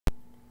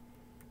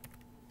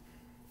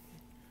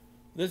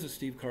This is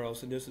Steve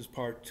Carlson. This is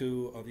part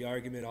two of the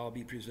argument I'll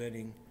be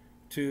presenting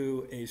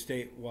to a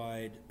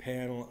statewide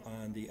panel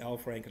on the Al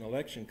Franken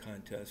election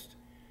contest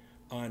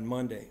on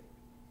Monday.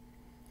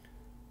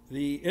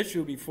 The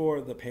issue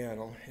before the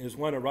panel is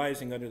one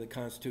arising under the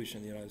Constitution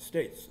of the United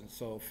States, and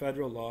so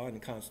federal law and the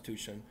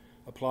Constitution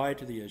apply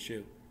to the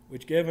issue,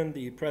 which, given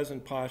the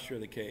present posture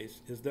of the case,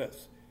 is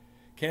this: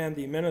 can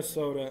the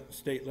Minnesota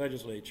State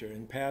Legislature,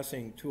 in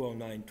passing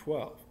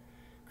 209-12,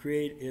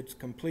 create its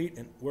complete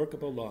and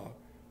workable law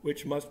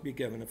which must be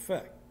given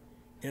effect?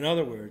 In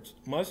other words,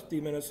 must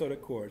the Minnesota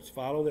courts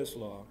follow this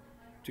law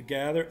to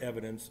gather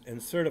evidence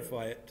and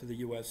certify it to the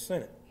U.S.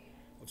 Senate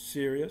of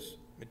serious,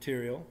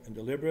 material, and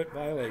deliberate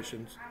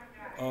violations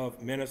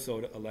of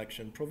Minnesota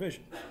election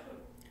provisions?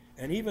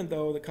 And even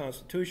though the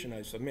Constitution,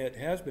 I submit,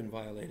 has been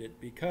violated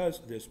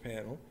because this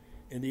panel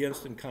in the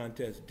instant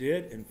contest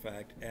did, in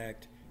fact,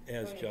 act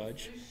as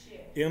judge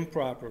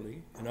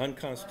improperly and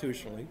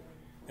unconstitutionally,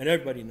 and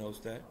everybody knows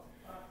that,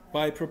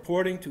 by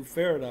purporting to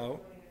ferret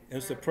out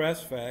and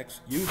suppress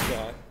facts you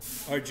thought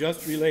are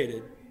just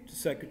related to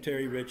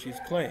Secretary Ritchie's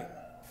claim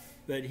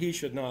that he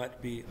should not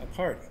be a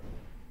party.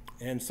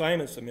 And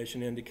Simon's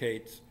submission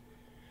indicates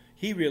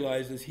he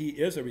realizes he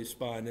is a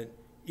respondent,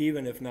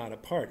 even if not a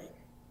party.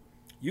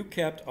 You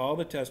kept all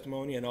the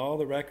testimony and all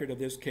the record of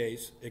this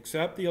case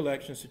except the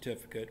election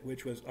certificate,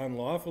 which was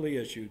unlawfully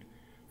issued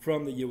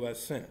from the U.S.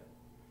 Senate.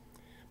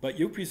 But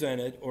you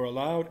presented or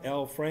allowed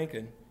Al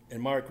Franken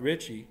and Mark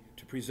Ritchie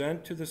to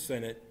present to the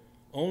Senate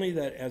only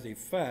that, as a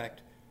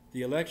fact,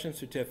 the election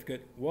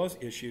certificate was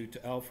issued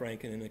to Al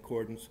Franken in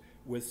accordance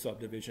with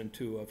subdivision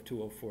 2 of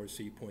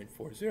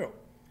 204C.40,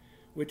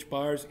 which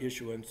bars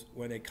issuance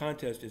when a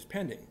contest is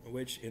pending,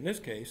 which in this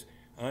case,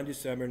 on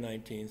December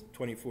 19,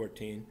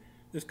 2014,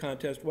 this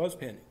contest was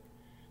pending.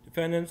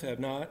 Defendants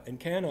have not and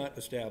cannot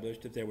establish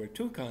that there were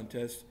two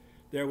contests.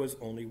 There was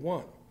only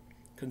one,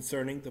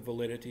 concerning the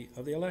validity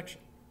of the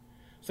election.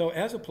 So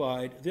as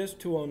applied, this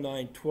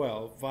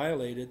 209-12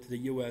 violated the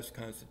U.S.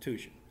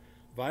 Constitution,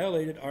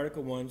 violated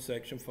Article 1,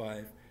 Section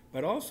 5,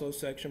 but also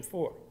Section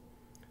 4.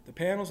 The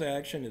panel's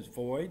action is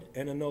void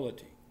and a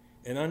nullity,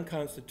 and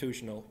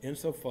unconstitutional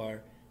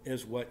insofar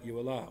as what you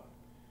allow.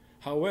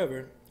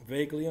 However,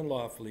 vaguely and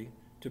lawfully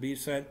to be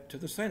sent to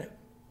the Senate.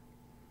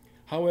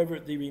 However,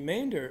 the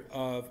remainder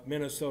of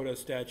Minnesota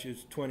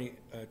Statutes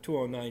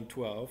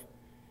 209-12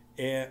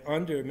 and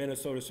under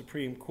Minnesota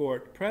Supreme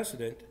Court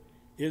precedent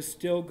is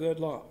still good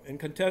law, and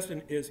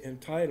contestant is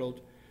entitled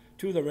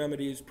to the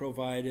remedies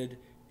provided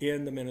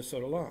in the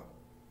Minnesota law.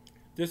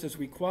 This is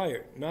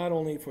required not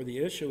only for the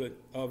issue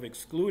of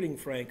excluding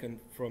Franken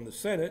from the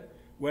Senate,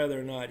 whether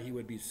or not he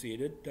would be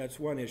seated, that's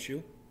one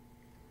issue,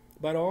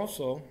 but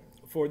also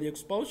for the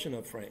expulsion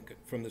of Franken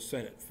from the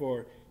Senate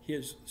for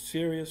his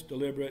serious,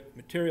 deliberate,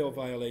 material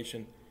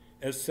violation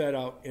as set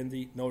out in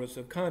the notice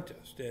of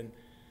contest, and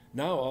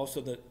now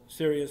also the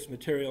serious,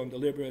 material, and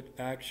deliberate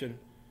action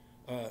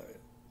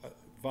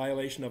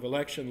violation of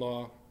election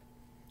law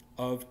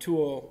of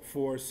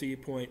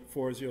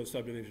 204C.40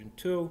 subdivision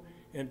 2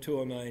 and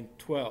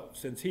 209-12,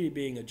 since he,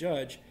 being a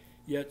judge,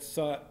 yet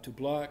sought to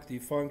block the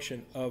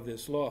function of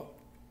this law.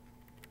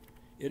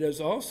 It is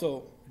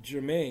also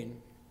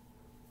germane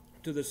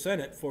to the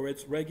Senate for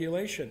its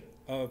regulation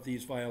of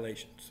these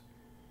violations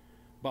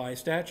by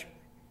statute.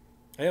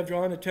 I have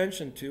drawn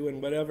attention to,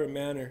 in whatever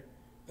manner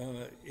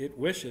it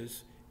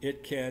wishes,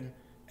 it can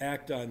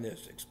act on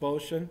this: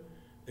 expulsion,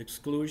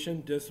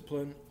 exclusion,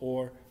 discipline,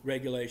 or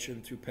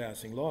regulation through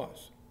passing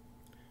laws.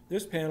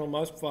 This panel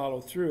must follow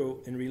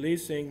through in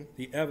releasing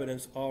the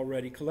evidence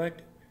already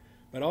collected,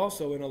 but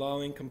also in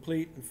allowing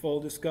complete and full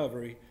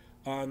discovery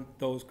on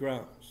those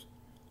grounds,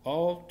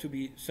 all to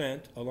be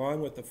sent along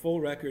with the full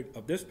record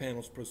of this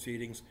panel's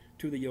proceedings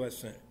to the U.S.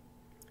 Senate.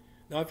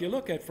 Now, if you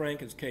look at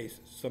Franken's cases,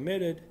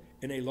 submitted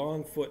in a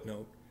long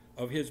footnote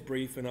of his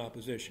brief in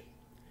opposition,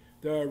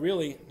 there are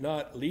really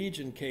not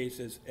legion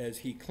cases as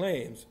he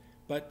claims,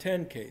 but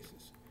 10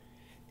 cases.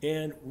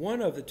 And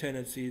one of the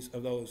tendencies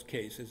of those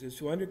cases is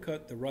to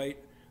undercut the right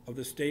of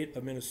the state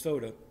of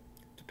Minnesota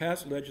to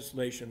pass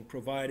legislation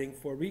providing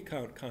for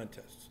recount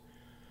contests,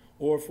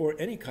 or for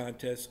any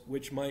contests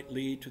which might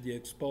lead to the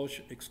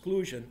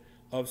exclusion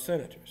of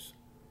senators.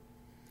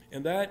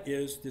 And that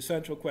is the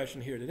central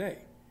question here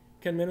today.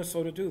 Can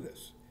Minnesota do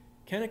this?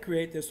 Can it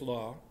create this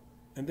law,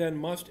 and then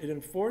must it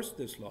enforce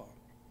this law?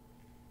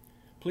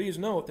 Please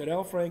note that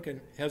Al Franken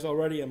has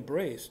already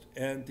embraced,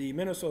 and the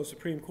Minnesota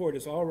Supreme Court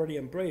has already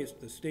embraced,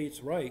 the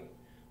state's right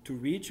to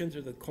reach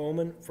into the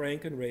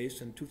Coleman-Franken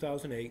race in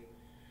 2008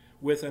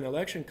 with an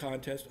election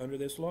contest under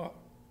this law.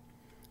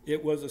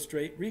 It was a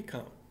straight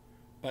recount.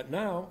 But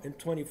now, in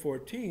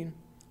 2014,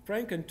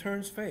 Franken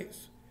turns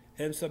face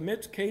and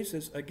submits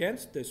cases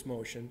against this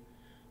motion,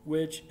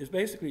 which is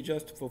basically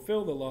just to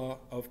fulfill the law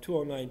of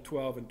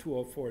 209-12 and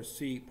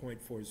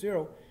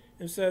 204C.40,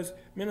 and says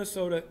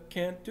Minnesota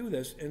can't do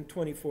this in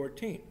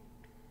 2014.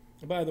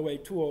 And by the way,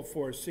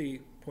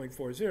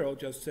 204C.40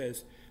 just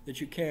says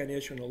that you can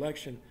issue an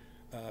election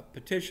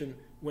petition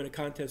when a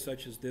contest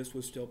such as this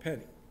was still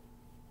pending,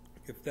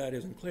 if that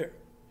isn't clear.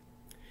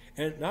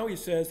 And now he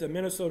says that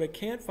Minnesota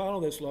can't follow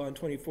this law in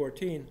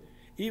 2014,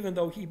 even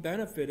though he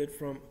benefited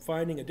from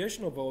finding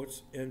additional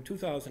votes in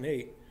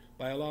 2008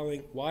 by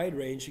allowing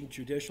wide-ranging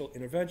judicial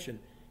intervention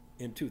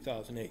in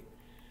 2008.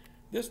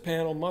 This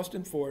panel must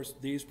enforce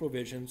these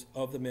provisions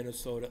of the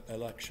Minnesota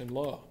election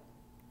law.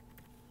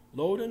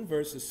 Loden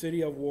versus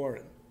City of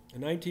Warren, a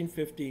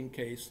 1915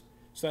 case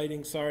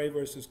citing Sari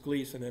versus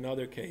Gleason and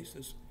other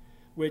cases,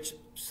 which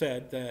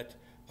said that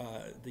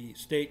the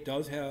state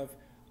does have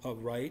a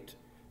right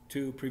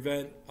to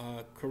prevent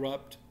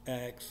corrupt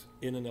acts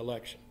in an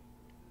election.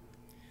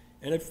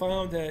 And it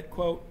found that,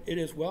 quote, it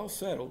is well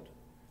settled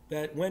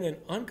that when an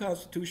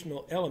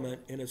unconstitutional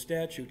element in a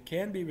statute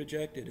can be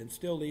rejected and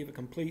still leave a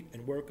complete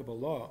and workable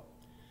law,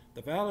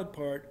 the valid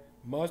part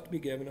must be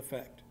given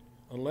effect,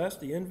 unless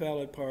the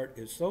invalid part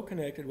is so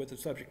connected with the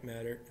subject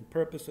matter and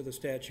purpose of the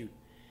statute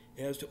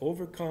as to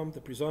overcome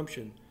the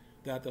presumption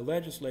that the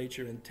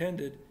legislature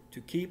intended to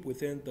keep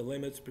within the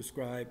limits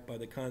prescribed by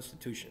the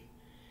Constitution,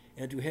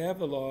 and to have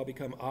the law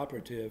become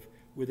operative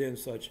within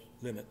such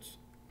limits.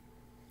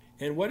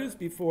 And what is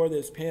before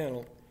this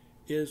panel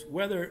is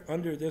whether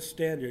under this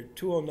standard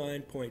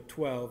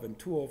 209.12 and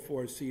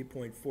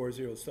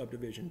 204C.40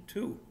 subdivision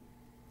 2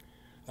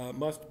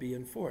 must be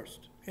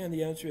enforced. And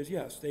the answer is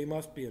yes, they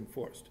must be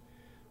enforced.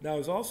 Now,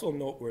 it's also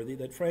noteworthy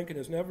that Franken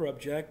has never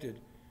objected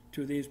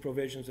to these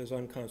provisions as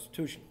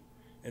unconstitutional.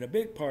 And a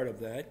big part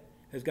of that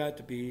has got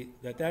to be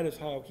that that is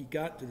how he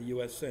got to the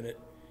U.S. Senate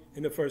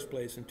in the first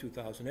place in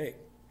 2008.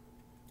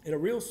 In a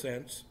real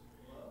sense,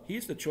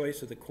 he's the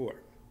choice of the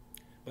court.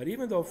 But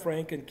even though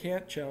Franken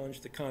can't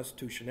challenge the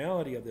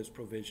constitutionality of this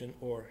provision,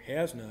 or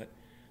has not,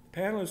 the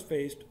panel is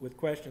faced with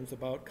questions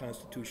about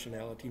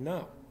constitutionality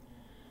now.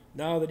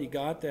 Now that he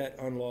got that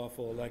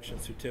unlawful election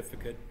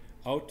certificate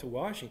out to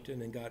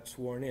Washington and got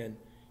sworn in,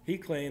 he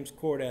claims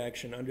court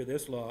action under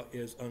this law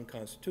is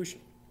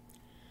unconstitutional.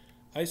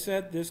 I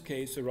said this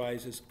case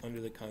arises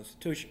under the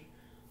Constitution.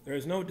 There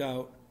is no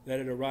doubt that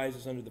it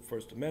arises under the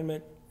First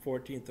Amendment,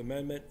 14th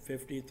Amendment,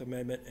 15th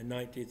Amendment, and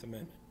 19th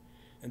Amendment.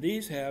 And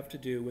these have to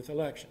do with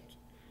elections.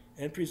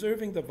 And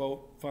preserving the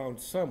vote found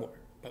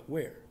somewhere, but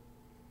where,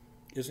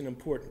 is an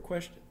important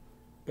question.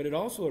 But it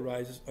also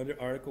arises under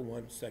Article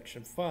 1,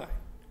 Section 5,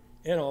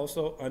 and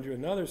also under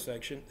another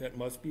section that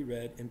must be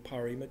read in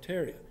pari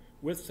materia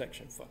with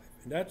Section 5,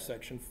 and that's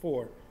Section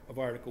 4 of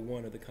Article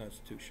 1 of the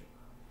Constitution.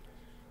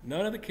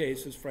 None of the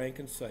cases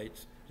Franken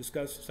cites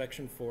discuss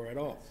Section 4 at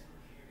all.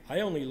 I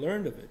only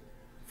learned of it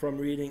from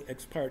reading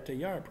Ex parte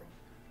Yarbrough.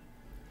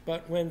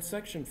 But when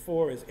Section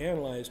 4 is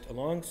analyzed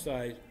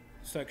alongside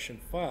Section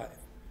 5,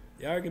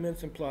 the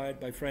arguments implied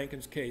by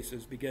Franken's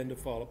cases begin to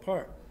fall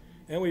apart,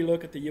 and we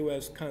look at the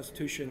U.S.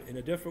 Constitution in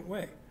a different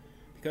way,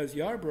 because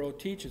Yarbrough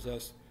teaches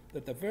us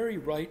that the very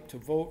right to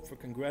vote for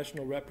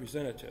congressional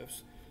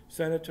representatives,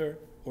 senator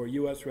or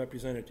U.S.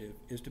 representative,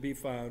 is to be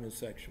found in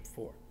Section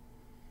 4.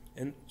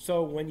 And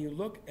so when you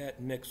look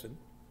at Nixon,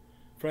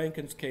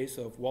 Franken's case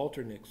of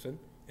Walter Nixon,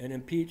 an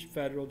impeached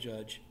federal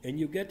judge, and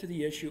you get to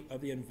the issue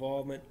of the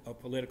involvement of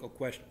political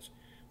questions,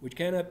 which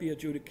cannot be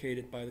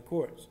adjudicated by the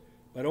courts,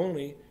 but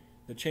only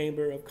the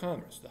Chamber of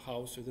Commerce, the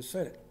House or the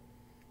Senate.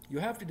 You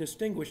have to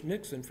distinguish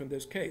Nixon from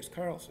this case,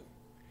 Carlson.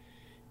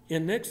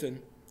 In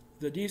Nixon,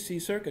 the D.C.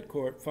 Circuit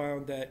Court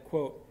found that,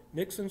 quote,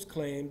 Nixon's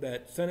claim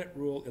that Senate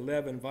Rule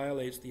 11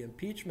 violates the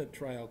impeachment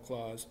trial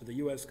clause of the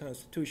U.S.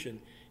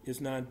 Constitution is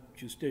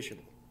non-justiciable,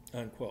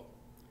 unquote.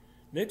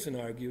 Nixon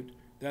argued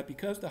that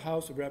because the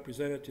House of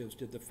Representatives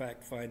did the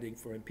fact-finding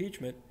for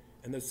impeachment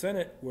and the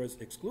Senate was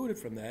excluded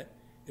from that,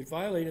 it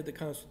violated the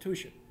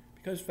Constitution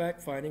because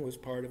fact-finding was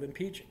part of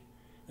impeaching,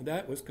 and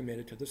that was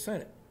committed to the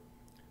Senate.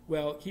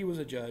 Well, he was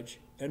a judge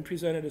and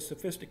presented a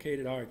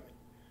sophisticated argument,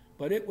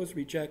 but it was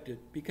rejected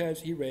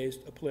because he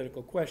raised a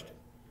political question,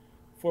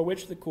 for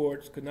which the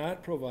courts could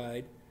not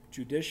provide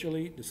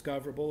judicially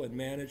discoverable and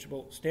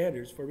manageable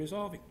standards for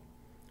resolving.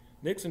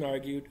 Nixon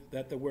argued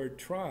that the word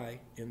try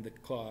in the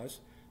clause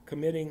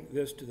committing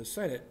this to the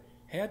Senate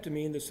had to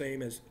mean the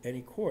same as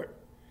any court,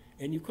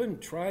 and you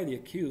couldn't try the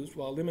accused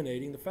while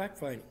eliminating the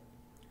fact-finding.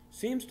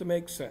 Seems to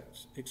make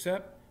sense,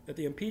 except that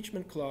the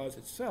impeachment clause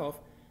itself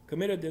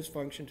committed this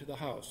function to the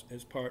House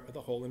as part of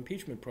the whole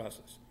impeachment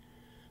process.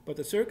 But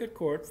the Circuit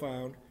Court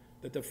found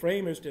that the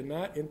framers did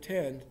not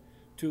intend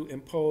to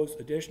impose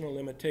additional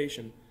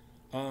limitation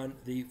on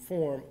the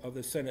form of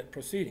the Senate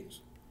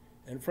proceedings.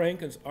 And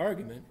Franken's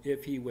argument,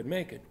 if he would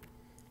make it,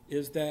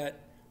 is that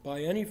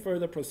by any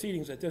further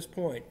proceedings at this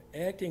point,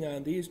 acting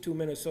on these two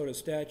Minnesota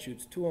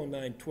statutes,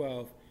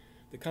 209.12,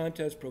 the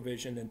contest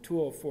provision, and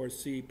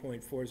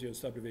 204C.40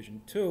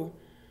 subdivision 2,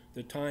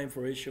 the time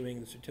for issuing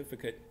the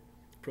certificate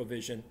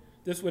provision,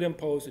 this would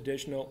impose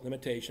additional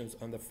limitations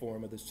on the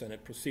form of the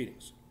Senate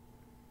proceedings.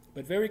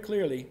 But very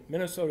clearly,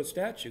 Minnesota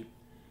statute,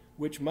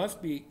 which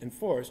must be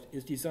enforced,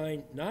 is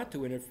designed not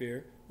to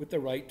interfere with the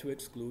right to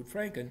exclude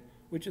Franken,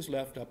 which is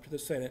left up to the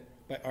Senate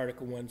by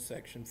Article 1,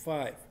 Section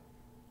 5.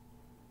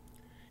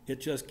 It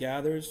just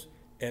gathers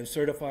and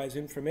certifies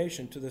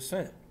information to the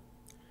Senate.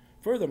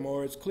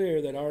 Furthermore, it's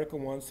clear that Article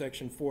 1,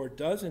 Section 4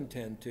 does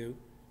intend to,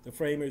 the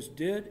framers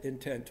did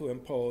intend to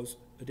impose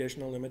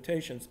additional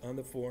limitations on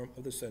the form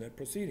of the Senate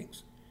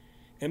proceedings.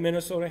 And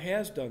Minnesota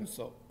has done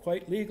so,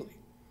 quite legally.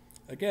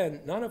 Again,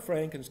 none of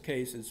Franken's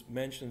cases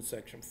mention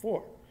Section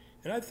 4.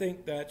 And I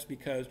think that's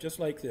because, just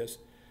like this,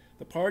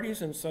 the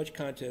parties in such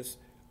contests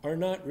are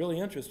not really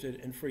interested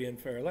in free and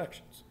fair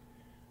elections.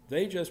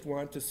 They just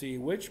want to see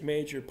which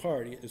major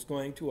party is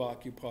going to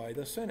occupy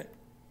the Senate.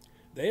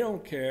 They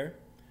don't care.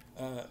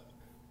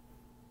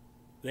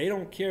 They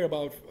don't care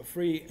about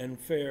free and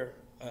fair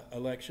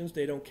elections.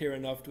 They don't care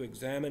enough to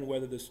examine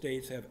whether the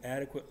states have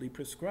adequately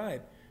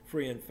prescribed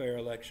free and fair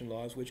election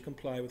laws which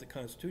comply with the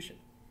Constitution.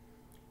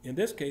 In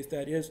this case,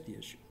 that is the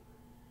issue.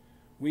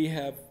 We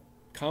have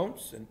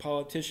counts and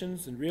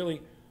politicians, and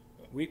really,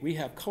 we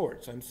have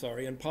courts,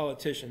 and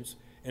politicians,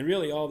 and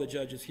really all the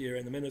judges here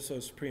in the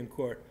Minnesota Supreme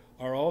Court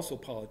are also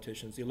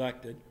politicians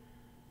elected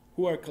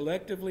who are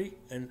collectively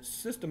and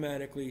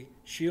systematically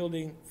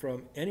shielding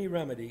from any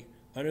remedy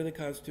under the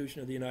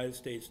Constitution of the United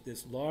States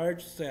this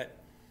large set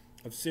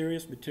of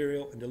serious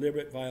material and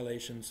deliberate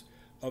violations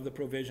of the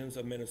provisions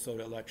of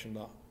Minnesota election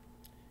law.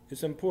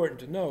 It's important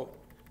to note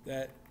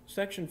that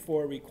Section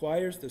 4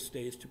 requires the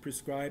states to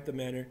prescribe the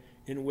manner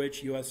in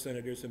which U.S.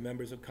 senators and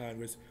members of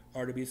Congress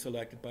are to be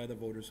selected by the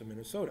voters of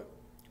Minnesota.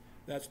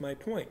 That's my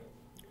point,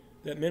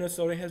 that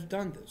Minnesota has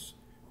done this.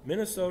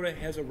 Minnesota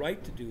has a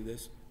right to do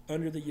this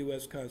under the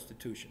U.S.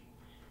 Constitution,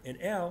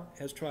 and Al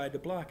has tried to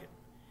block it.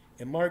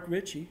 And Mark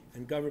Ritchie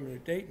and Governor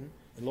Dayton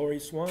and Lori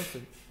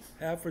Swanson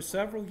have for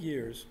several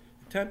years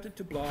attempted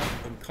to block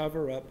and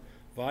cover up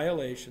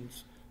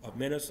violations of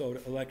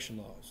Minnesota election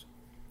laws.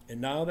 And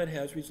now that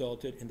has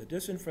resulted in the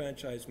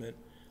disenfranchisement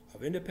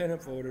of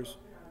independent voters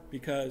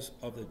because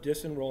of the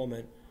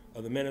disenrollment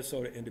of the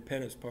Minnesota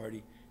Independence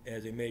Party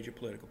as a major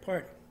political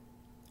party.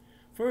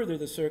 Further,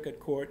 the Circuit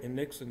Court in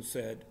Nixon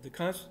said the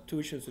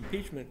Constitution's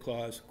impeachment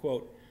clause,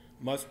 quote,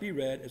 must be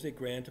read as a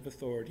grant of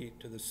authority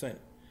to the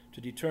Senate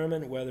to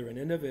determine whether an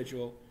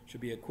individual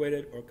should be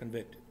acquitted or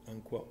convicted,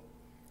 unquote.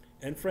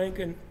 And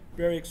Franken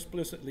very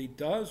explicitly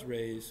does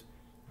raise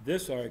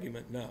this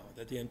argument now,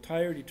 that the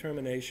entire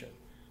determination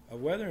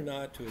of whether or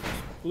not to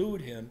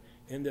exclude him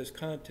in this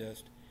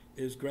contest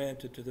is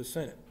granted to the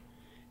Senate.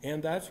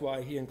 And that's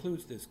why he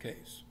includes this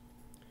case.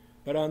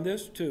 But on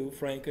this, too,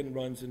 Franken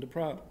runs into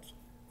problems.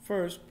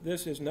 First,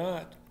 this is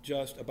not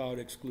just about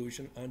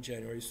exclusion on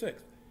January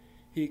 6th.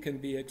 He can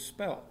be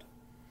expelled,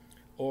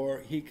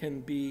 or he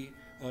can be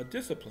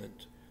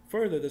disciplined.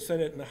 Further, the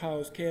Senate and the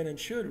House can and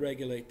should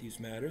regulate these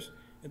matters,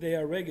 and they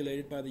are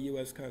regulated by the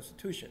U.S.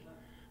 Constitution,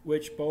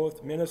 which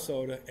both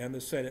Minnesota and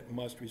the Senate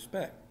must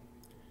respect.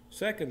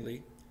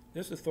 Secondly,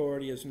 this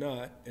authority is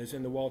not, as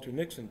in the Walter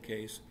Nixon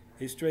case,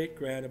 a straight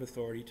grant of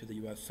authority to the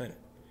U.S. Senate.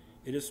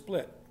 It is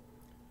split.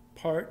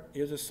 Part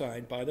is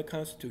assigned by the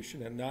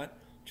Constitution and not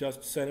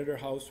just Senate or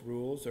House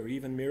rules or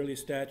even merely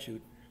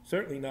statute,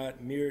 certainly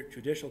not mere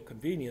judicial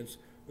convenience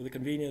or the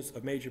convenience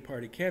of major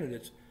party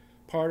candidates.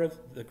 Part of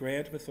the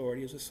grant of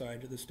authority is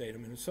assigned to the state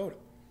of Minnesota.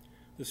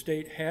 The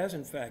state has,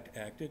 in fact,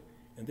 acted,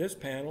 and this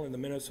panel in the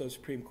Minnesota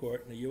Supreme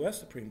Court and the U.S.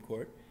 Supreme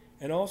Court,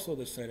 and also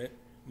the Senate,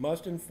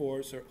 must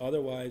enforce or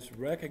otherwise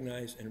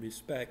recognize and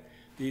respect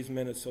these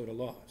Minnesota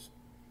laws.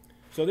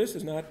 So this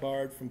is not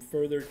barred from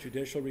further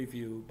judicial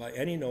review by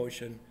any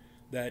notion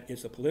that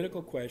it's a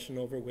political question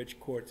over which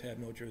courts have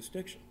no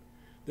jurisdiction.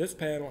 This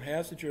panel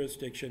has the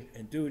jurisdiction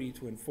and duty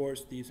to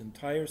enforce these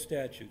entire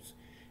statutes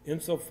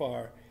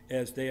insofar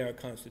as they are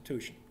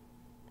constitutional,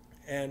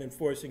 and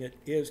enforcing it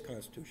is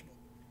constitutional.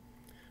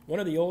 One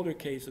of the older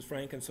cases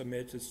Franken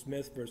submits is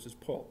Smith versus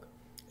Polk,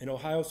 an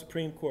Ohio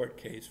Supreme Court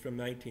case from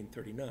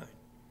 1939.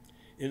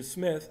 In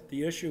Smith,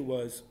 the issue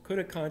was, could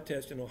a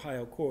contest in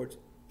Ohio courts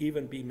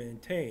even be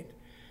maintained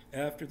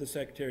after the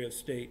Secretary of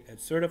State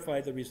had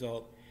certified the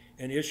result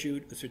and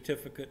issued a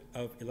certificate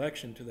of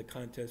election to the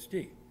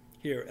contestee,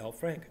 here Al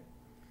Franken.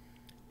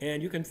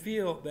 And you can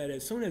feel that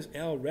as soon as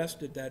Al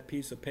wrested that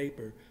piece of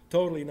paper,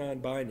 totally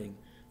non-binding,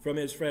 from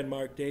his friend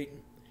Mark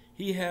Dayton,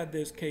 he had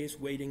this case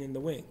waiting in the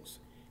wings.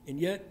 And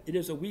yet, it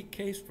is a weak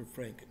case for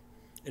Franken,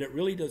 and it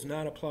really does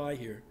not apply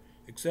here,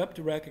 except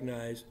to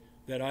recognize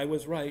that I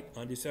was right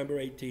on December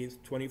 18th,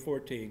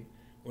 2014,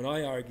 when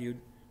I argued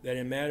that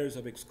in matters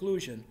of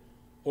exclusion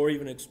or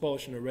even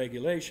expulsion or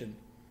regulation,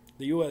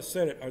 the U.S.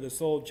 Senate are the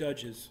sole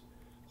judges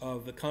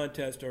of the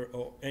contest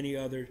or any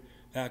other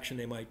action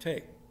they might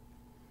take.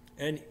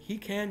 And he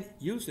can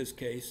use this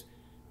case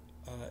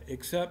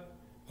except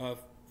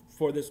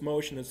for this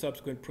motion and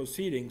subsequent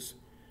proceedings,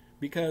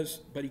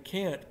 but he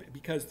can't,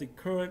 because the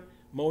current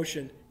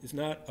motion is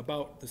not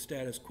about the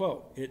status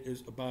quo. It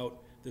is about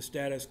the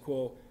status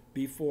quo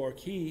before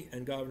he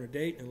and Governor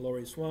Dayton and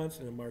Lori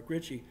Swanson and Mark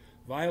Ritchie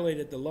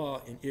violated the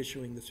law in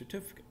issuing the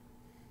certificate.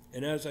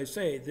 And as I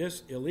say,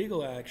 this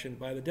illegal action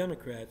by the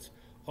Democrats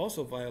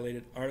also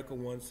violated Article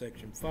 1,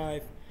 Section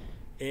 5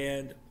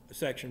 and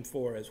Section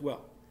 4 as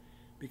well.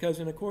 Because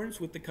in accordance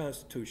with the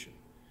Constitution,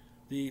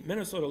 the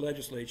Minnesota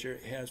legislature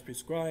has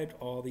prescribed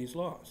all these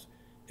laws,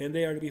 and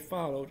they are to be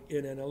followed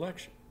in an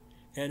election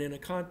and in a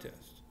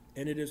contest.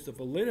 And it is the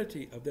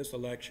validity of this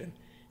election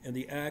and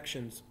the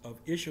actions of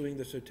issuing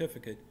the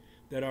certificate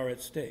that are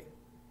at stake.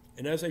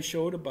 And as I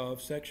showed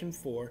above, Section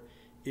 4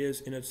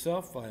 is in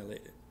itself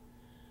violated.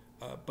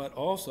 But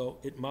also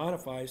it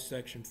modifies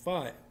Section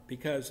 5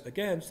 because,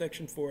 again,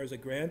 Section 4 is a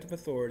grant of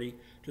authority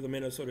to the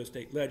Minnesota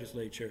State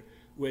Legislature,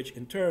 which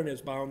in turn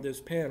has bound this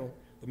panel,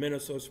 the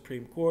Minnesota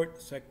Supreme Court,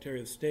 the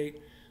Secretary of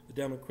State, the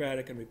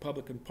Democratic and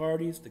Republican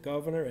parties, the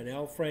governor, and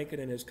Al Franken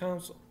and his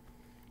council.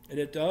 And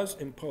it does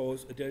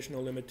impose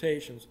additional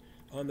limitations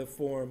on the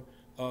form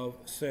of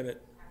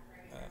Senate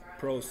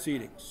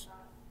proceedings.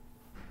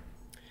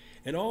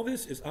 And all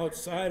this is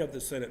outside of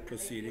the Senate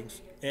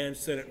proceedings and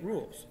Senate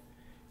rules.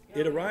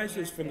 It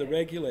arises from the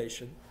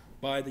regulation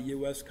by the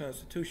U.S.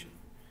 Constitution.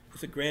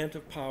 It's a grant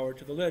of power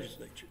to the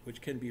legislature,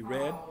 which can be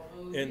read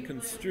and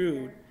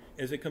construed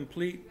as a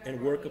complete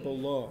and workable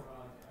law.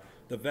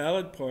 The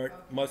valid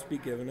part must be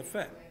given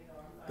effect.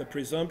 The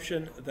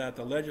presumption that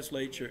the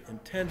legislature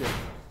intended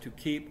to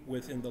keep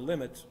within the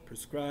limits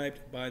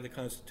prescribed by the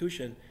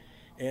Constitution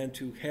and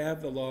to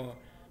have the law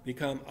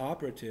become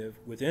operative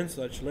within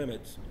such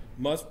limits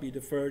must be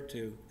deferred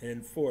to and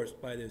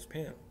enforced by this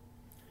panel.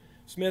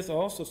 Smith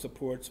also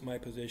supports my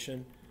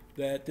position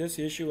that this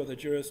issue of the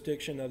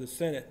jurisdiction of the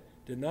Senate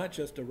did not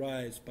just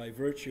arise by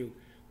virtue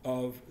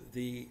of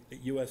the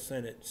U.S.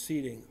 Senate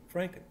seating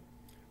Franken.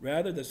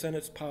 Rather, the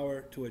Senate's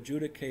power to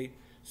adjudicate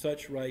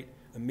such right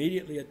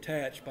immediately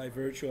attached by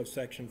virtue of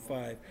Section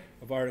 5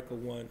 of Article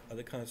 1 of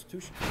the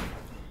Constitution.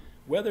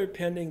 Whether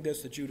pending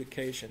this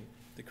adjudication,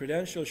 the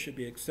credentials should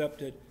be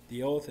accepted,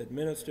 the oath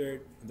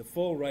administered, and the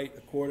full right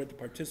accorded to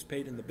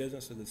participate in the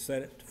business of the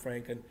Senate to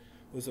Franken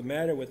was a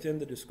matter within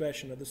the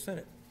discretion of the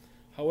Senate.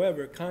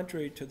 However,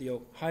 contrary to the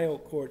Ohio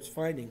court's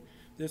finding,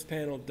 this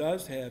panel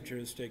does have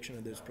jurisdiction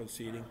of this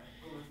proceeding,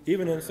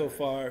 even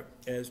insofar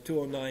as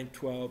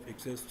 209-12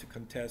 exists to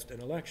contest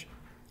an election.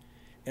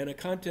 And a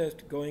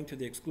contest going to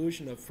the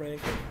exclusion of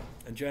Franken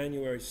on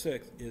January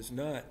 6th is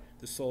not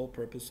the sole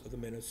purpose of the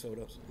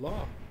Minnesota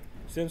law,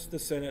 since the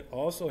Senate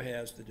also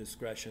has the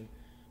discretion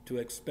to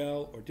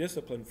expel or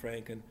discipline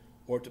Franken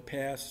or to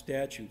pass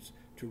statutes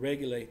to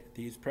regulate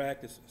these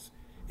practices,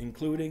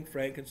 including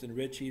Franken's and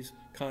Ritchie's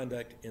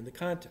conduct in the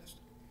contest.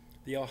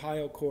 The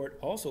Ohio court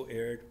also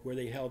erred where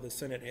they held the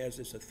Senate has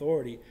this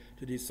authority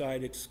to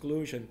decide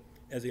exclusion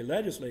as a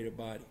legislative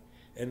body,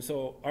 and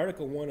so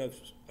Article 1 of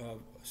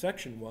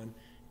Section 1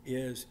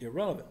 is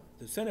irrelevant.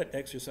 The Senate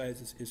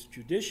exercises its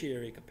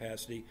judiciary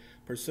capacity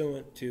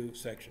pursuant to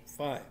Section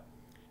 5.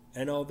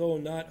 And although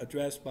not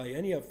addressed by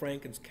any of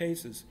Franken's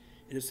cases,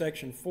 it is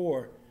Section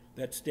 4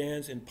 that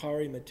stands in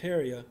pari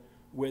materia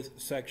with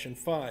Section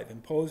 5,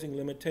 imposing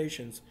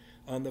limitations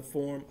on the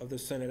form of the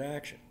Senate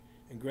action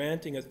and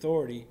granting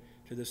authority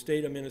to the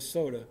state of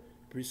Minnesota to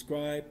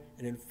prescribe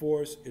and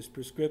enforce its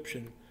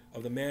prescription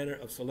of the manner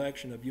of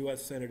selection of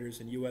U.S. senators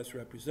and U.S.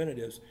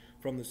 representatives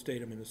from the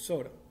state of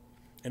Minnesota.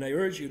 And I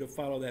urge you to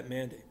follow that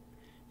mandate.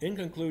 In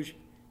conclusion,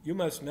 you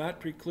must not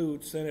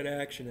preclude Senate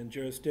action and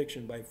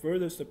jurisdiction by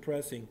further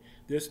suppressing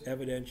this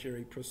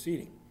evidentiary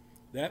proceeding.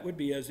 That would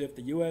be as if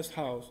the U.S.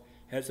 House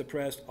had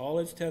suppressed all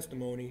its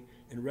testimony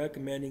in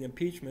recommending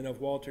impeachment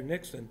of Walter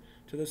Nixon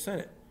to the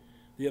Senate.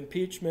 The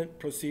impeachment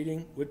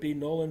proceeding would be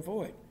null and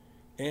void,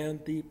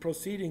 and the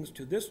proceedings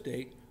to this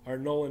date are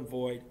null and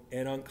void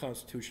and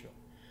unconstitutional.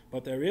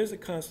 But there is a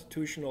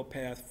constitutional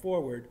path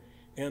forward,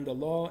 and the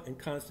law and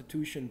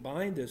Constitution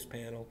bind this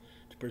panel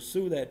to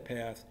pursue that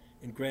path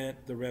and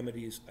grant the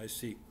remedies I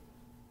seek.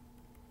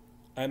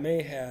 I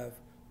may have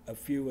a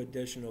few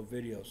additional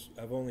videos.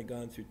 I've only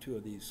gone through 2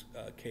 of these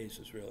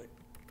cases, really.